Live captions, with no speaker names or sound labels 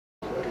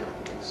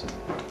seated.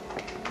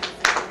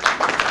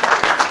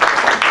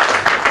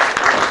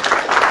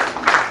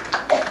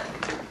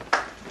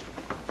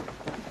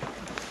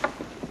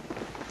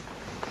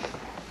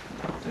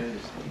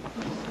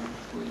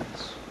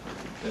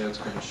 Dad's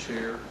going to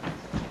share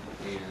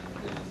and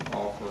then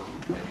offer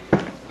a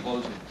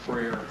closing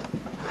prayer.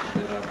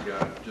 Then I've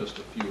got just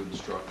a few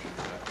instructions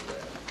after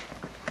that.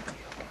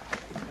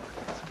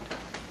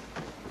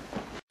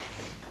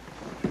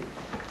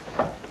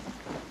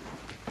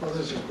 Well,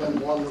 this has been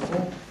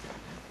wonderful.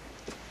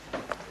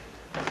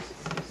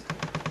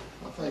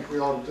 I think we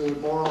ought to do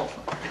it more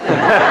often.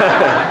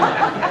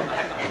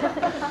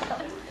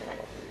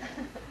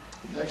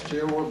 Next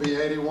year we'll be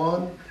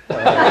 81. We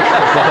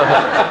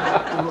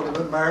would have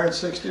been married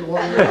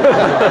 61 years.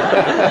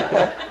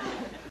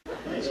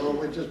 So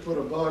we just put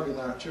a bug in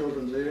our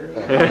children's ears.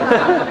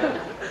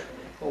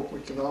 Hope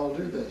we can all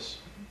do this.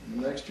 And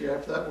the next year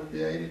after that we'll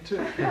be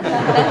 82.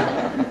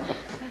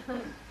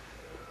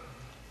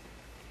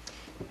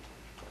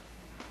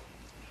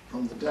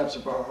 From the depths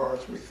of our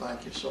hearts, we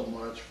thank you so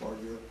much for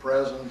your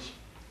presence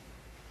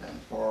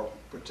and for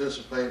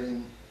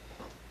participating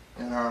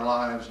in our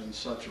lives in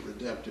such a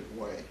redemptive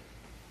way.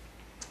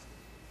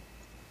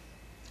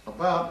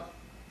 About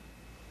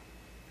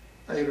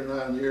 8 or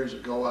 9 years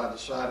ago, I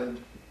decided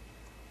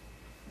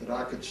that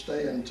I could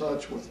stay in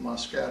touch with my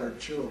scattered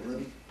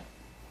children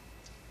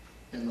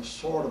in a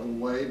sort of a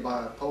way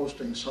by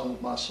posting some of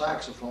my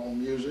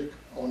saxophone music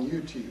on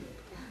YouTube.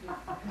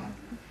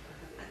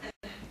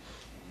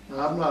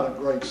 Now, I'm not a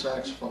great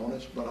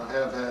saxophonist, but I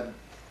have had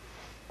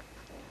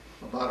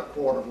about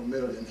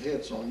 250,000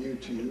 hits on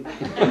YouTube.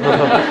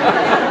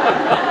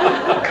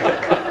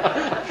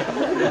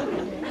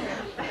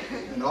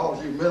 In all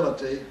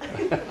humility,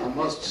 I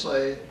must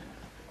say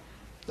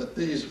that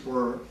these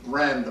were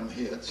random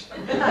hits.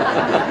 They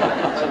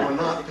were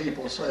not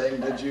people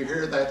saying, "Did you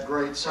hear that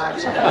great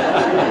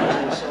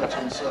saxophone such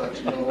and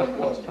such?" No, it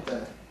wasn't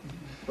that.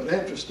 But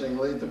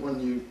interestingly, that when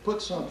you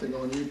put something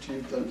on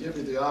YouTube, they'll give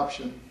you the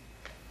option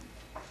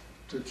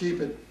to keep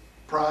it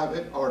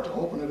private or to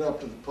open it up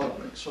to the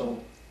public.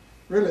 So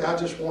really, I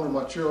just wanted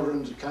my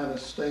children to kind of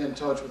stay in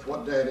touch with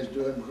what Daddy's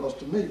doing, because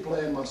to me,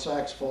 playing my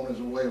saxophone is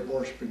a way of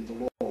worshiping the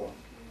Lord.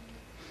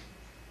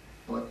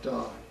 But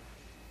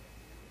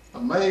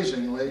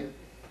amazingly,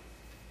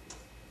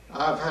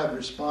 I've had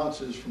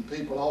responses from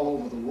people all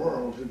over the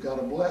world who got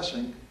a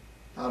blessing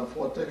out of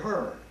what they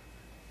heard.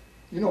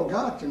 You know,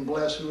 God can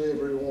bless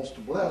whoever He wants to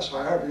bless,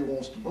 however He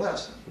wants to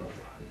bless them.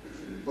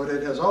 But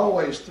it has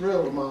always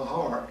thrilled my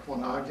heart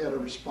when I get a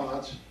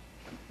response,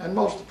 and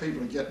most of the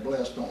people who get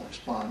blessed don't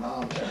respond,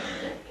 I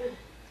understand.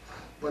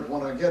 But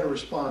when I get a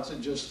response, it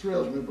just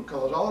thrills me,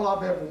 because all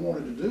I've ever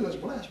wanted to do is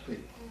bless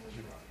people.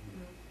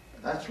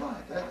 That's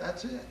right,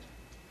 that's it.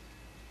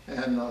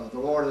 And the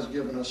Lord has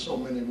given us so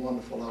many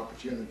wonderful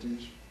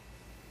opportunities.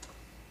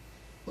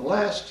 The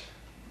last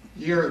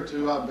year or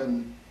two, I've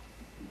been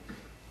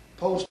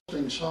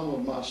posting some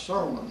of my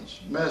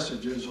sermons,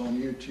 messages on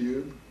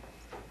YouTube.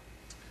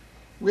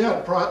 We had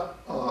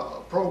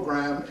a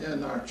program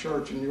in our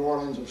church in New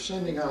Orleans of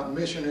sending out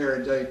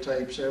missionary day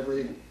tapes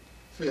every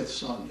 5th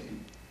Sunday.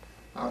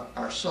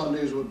 Our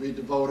Sundays would be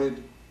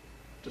devoted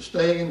to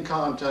staying in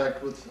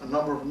contact with a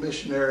number of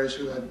missionaries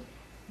who had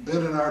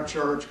been in our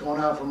church, gone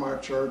out from our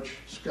church,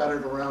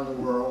 scattered around the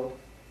world.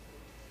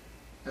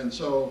 And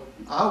so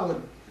I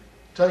would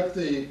take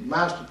the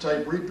master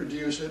tape,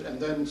 reproduce it, and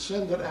then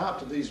send it out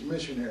to these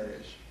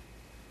missionaries.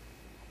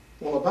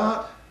 Well,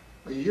 about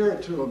a year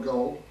or two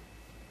ago,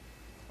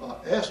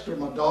 Esther,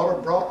 my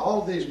daughter, brought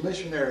all these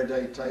missionary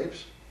day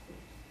tapes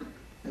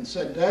and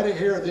said, "Daddy,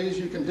 here are these,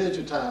 you can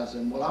digitize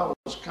them." Well, I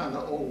was kind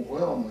of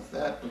overwhelmed with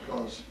that,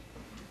 because,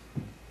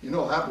 you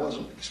know, I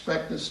wasn't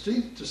expecting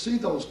to see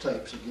those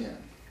tapes again.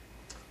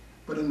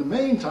 But in the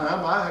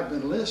meantime, I had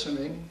been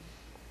listening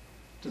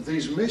to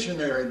these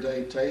missionary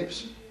day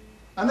tapes.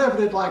 I never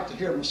did like to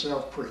hear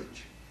myself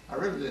preach. I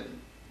really didn't.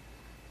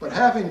 But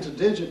having to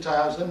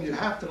digitize them, you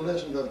have to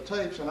listen to the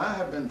tapes, and I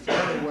have been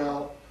fairly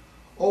well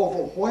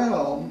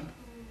overwhelmed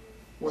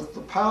with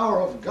the power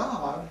of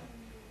God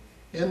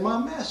in my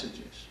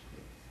messages.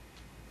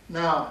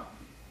 Now,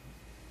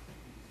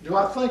 do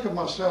I think of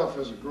myself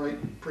as a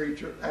great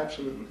preacher?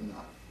 Absolutely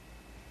not.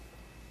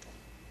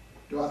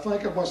 Do I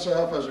think of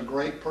myself as a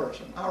great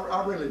person?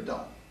 I really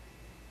don't.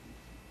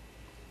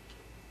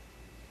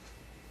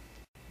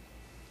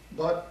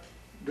 But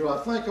do I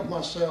think of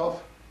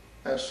myself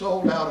as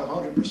sold out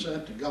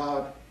 100% to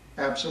God?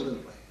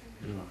 Absolutely.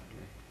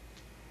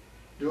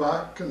 Do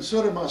I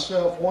consider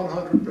myself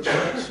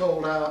 100%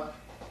 sold out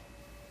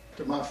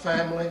to my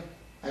family?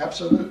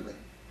 Absolutely.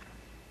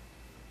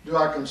 Do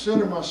I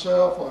consider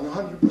myself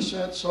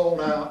 100%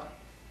 sold out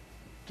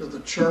to the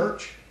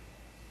church?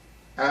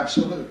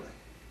 Absolutely.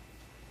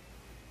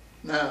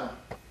 Now,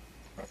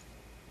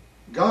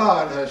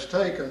 God has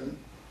taken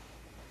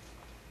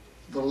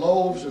the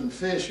loaves and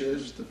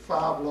fishes, the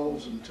 5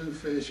 loaves and 2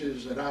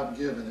 fishes that I've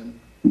given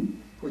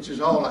Him, which is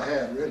all I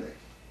had really.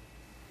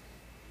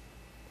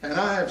 And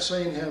I have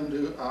seen Him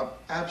do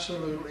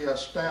absolutely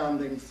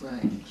astounding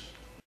things.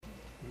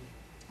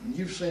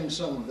 you've seen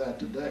some of that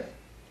today.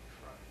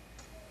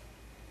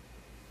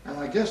 And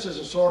I guess it's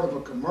a sort of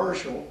a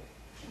commercial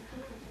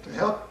to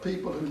help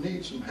people who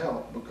need some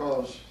help,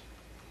 because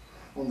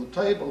on the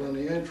table in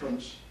the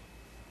entrance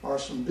are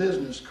some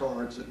business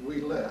cards that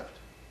we left.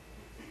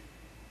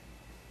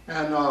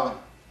 And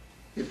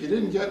if you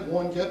didn't get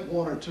one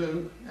or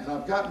two. And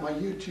I've got my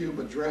YouTube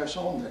address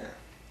on there.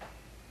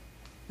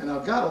 And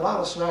I've got a lot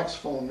of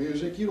saxophone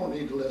music. You don't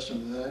need to listen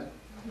to that.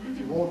 If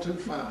you want to,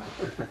 fine.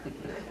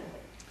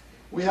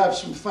 We have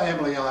some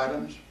family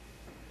items.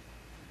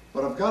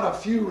 But I've got a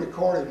few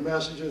recorded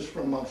messages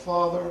from my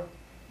father.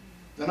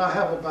 Then I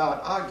have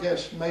about, I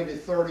guess, maybe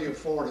 30 or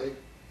 40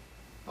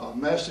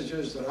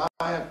 messages that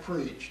I have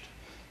preached.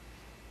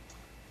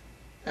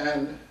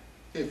 And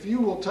if you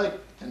will take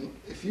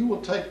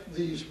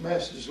these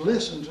messages,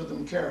 listen to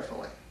them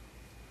carefully,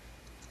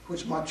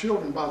 which my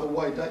children, by the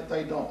way,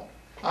 they don't.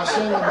 I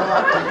send them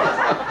out.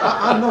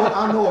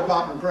 I know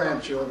about my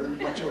grandchildren,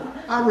 my children.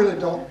 I really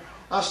don't.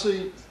 I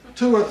see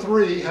 2 or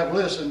 3 have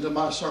listened to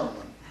my sermon.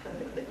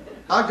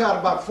 I got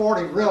about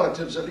 40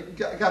 relatives that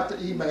got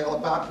the email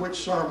about which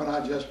sermon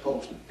I just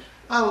posted.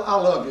 I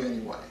love you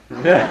anyway.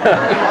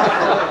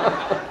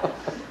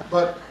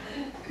 But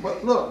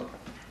look,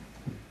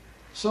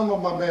 some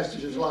of my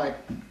messages, like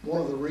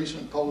one of the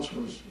recent posts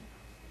was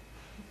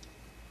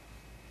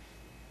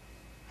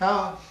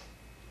how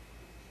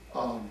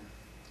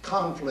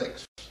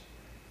conflicts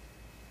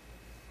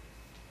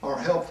are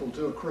helpful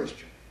to a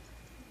Christian.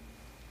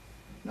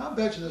 Now I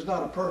bet you there's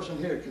not a person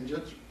here that can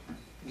just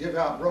give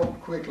out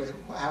rope quickly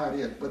how it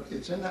is, but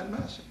it's in that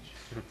message.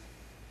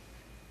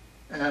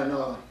 And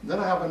then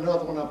I have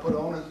another one I put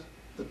on it.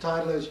 The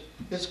title is,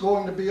 It's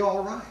Going to Be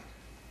All Right.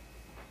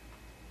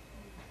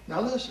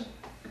 Now listen,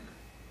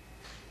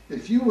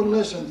 if you would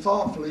listen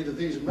thoughtfully to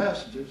these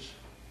messages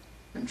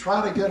and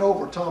try to get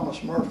over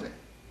Thomas Murphy,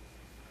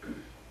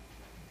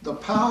 the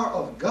power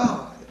of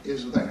God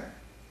is there.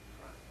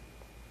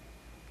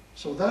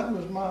 So that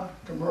was my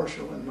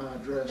commercial and my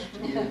address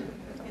to you.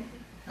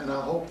 And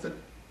I hope that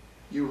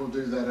you will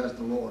do that as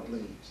the Lord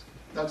leads.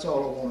 That's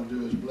all I want to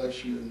do, is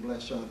bless you and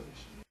bless others.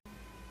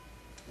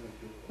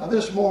 Now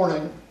this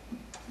morning,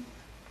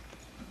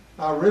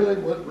 I really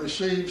would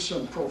receive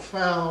some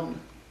profound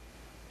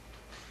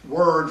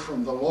word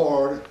from the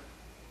Lord,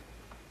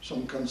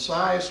 some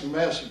concise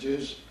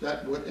messages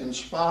that would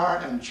inspire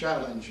and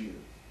challenge you.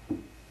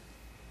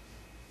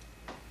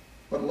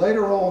 But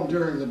later on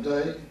during the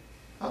day,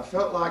 I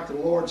felt like the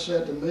Lord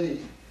said to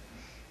me,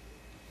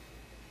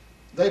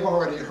 they've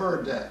already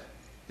heard that.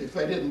 If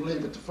they didn't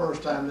believe it the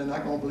first time, they're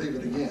not going to believe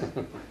it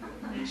again.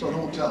 So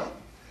don't tell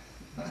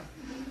them.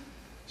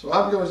 So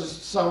I'm going to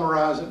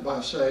summarize it by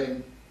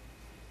saying,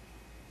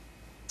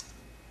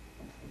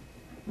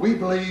 we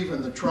believe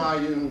in the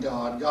triune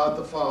God, God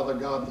the Father,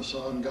 God the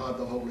Son, God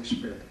the Holy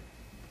Spirit.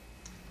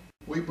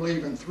 We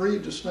believe in 3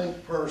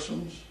 distinct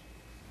persons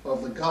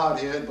of the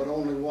Godhead, but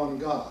only one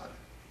God.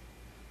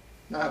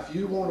 Now, if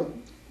you want to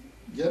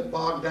get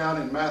bogged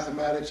down in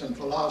mathematics and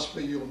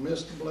philosophy, you'll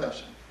miss the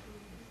blessing.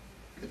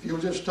 If you'll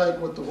just take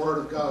what the Word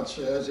of God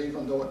says,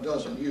 even though it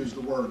doesn't use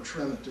the word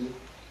Trinity,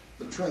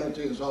 the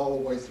Trinity is all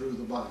the way through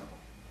the Bible.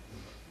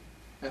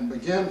 And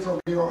begin from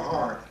your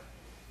heart,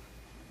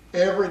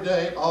 every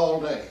day,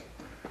 all day,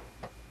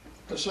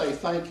 to say,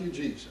 thank you,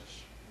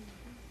 Jesus.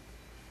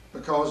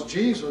 Because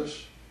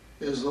Jesus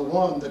is the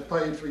one that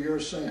paid for your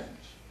sins.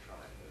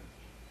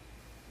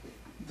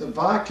 The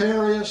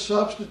vicarious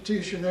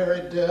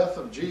substitutionary death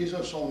of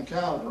Jesus on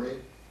Calvary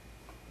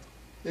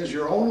is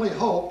your only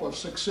hope of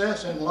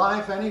success in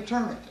life and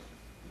eternity.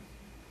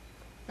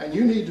 And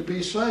you need to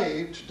be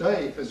saved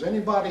today. If there's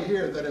anybody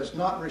here that has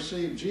not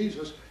received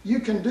Jesus, you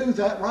can do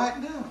that right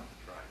now.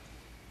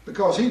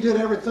 Because he did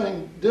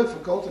everything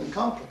difficult and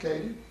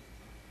complicated,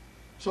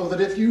 so that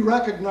if you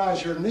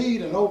recognize your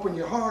need and open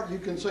your heart, you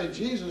can say,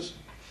 Jesus,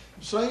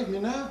 save me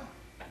now.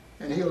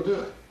 And he'll do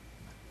it.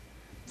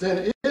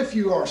 Then if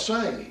you are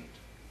saved,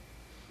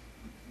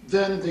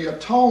 then the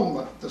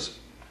atonement,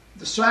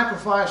 the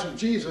sacrifice of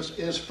Jesus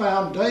is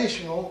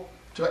foundational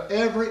to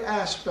every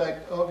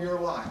aspect of your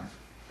life.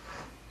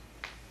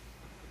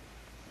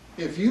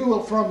 If you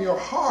will, from your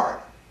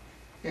heart,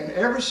 in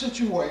every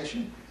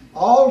situation,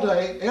 all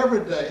day,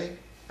 every day,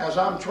 as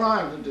I'm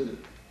trying to do,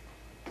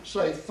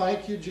 say,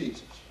 thank you,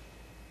 Jesus.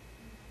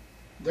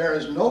 There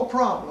is no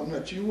problem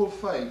that you will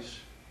face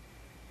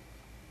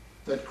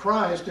that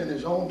Christ in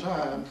his own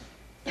time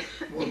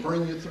will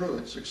bring you through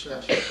it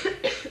successfully.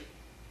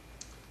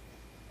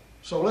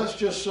 So let's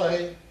just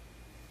say,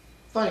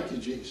 thank you,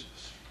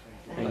 Jesus.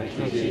 Thank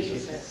you,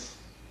 Jesus.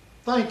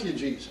 Thank you,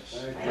 Jesus.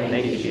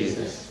 Thank you,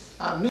 Jesus.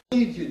 I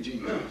need you,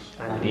 Jesus.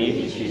 I need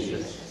you,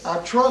 Jesus. I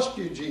trust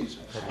you, Jesus.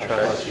 I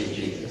trust you,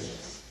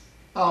 Jesus.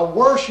 I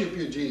worship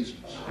you, Jesus.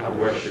 I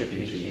worship you,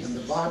 And Jesus.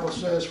 the Bible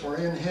says, for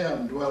in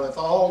him dwelleth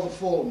all the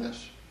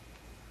fullness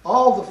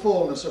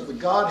of the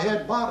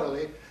Godhead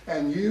bodily,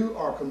 and you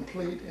are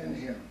complete in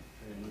him.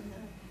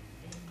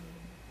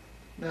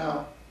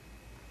 Now,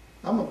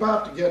 I'm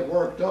about to get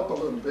worked up a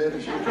little bit,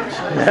 as you can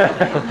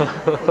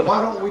see. But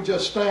why don't we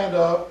just stand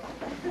up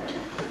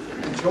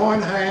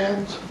join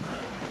hands,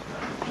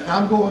 and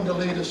I'm going to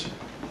lead us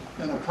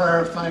in a prayer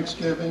of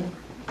thanksgiving,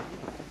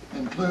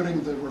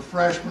 including the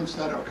refreshments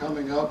that are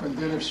coming up, and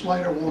then if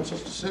Slater wants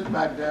us to sit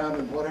back down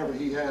and whatever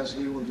he has,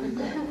 he will do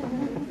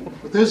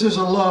that. But this is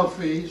a love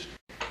feast,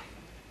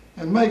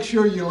 and make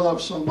sure you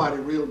love somebody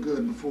real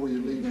good before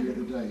you leave here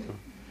today.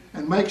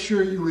 And make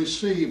sure you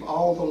receive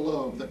all the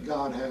love that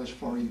God has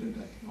for you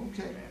today.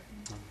 Okay?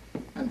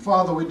 And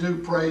Father, we do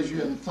praise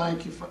you and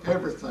thank you for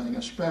everything,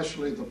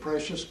 especially the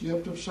precious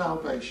gift of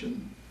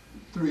salvation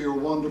through your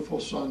wonderful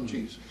Son,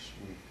 Jesus.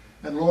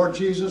 And Lord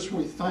Jesus,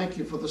 we thank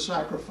you for the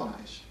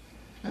sacrifice.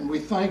 And we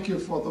thank you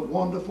for the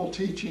wonderful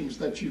teachings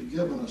that you've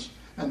given us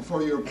and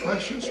for your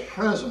precious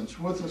presence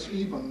with us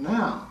even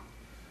now.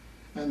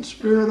 And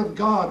Spirit of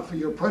God, for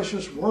your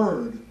precious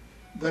word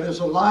that is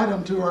a light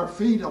unto our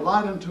feet, a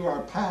light unto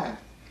our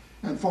path,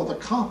 and for the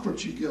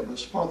comfort you give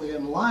us, for the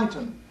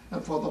enlighten,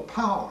 and for the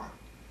power.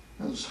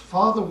 And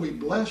Father, we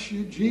bless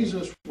you.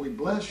 Jesus, we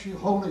bless you.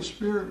 Holy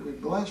Spirit, we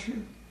bless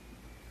you.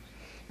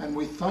 And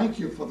we thank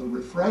you for the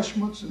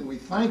refreshments, and we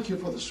thank you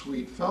for the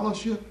sweet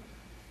fellowship,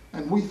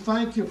 and we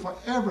thank you for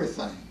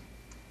everything.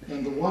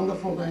 In the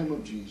wonderful name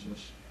of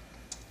Jesus,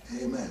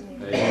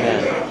 amen.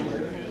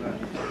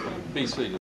 Amen. Be seated.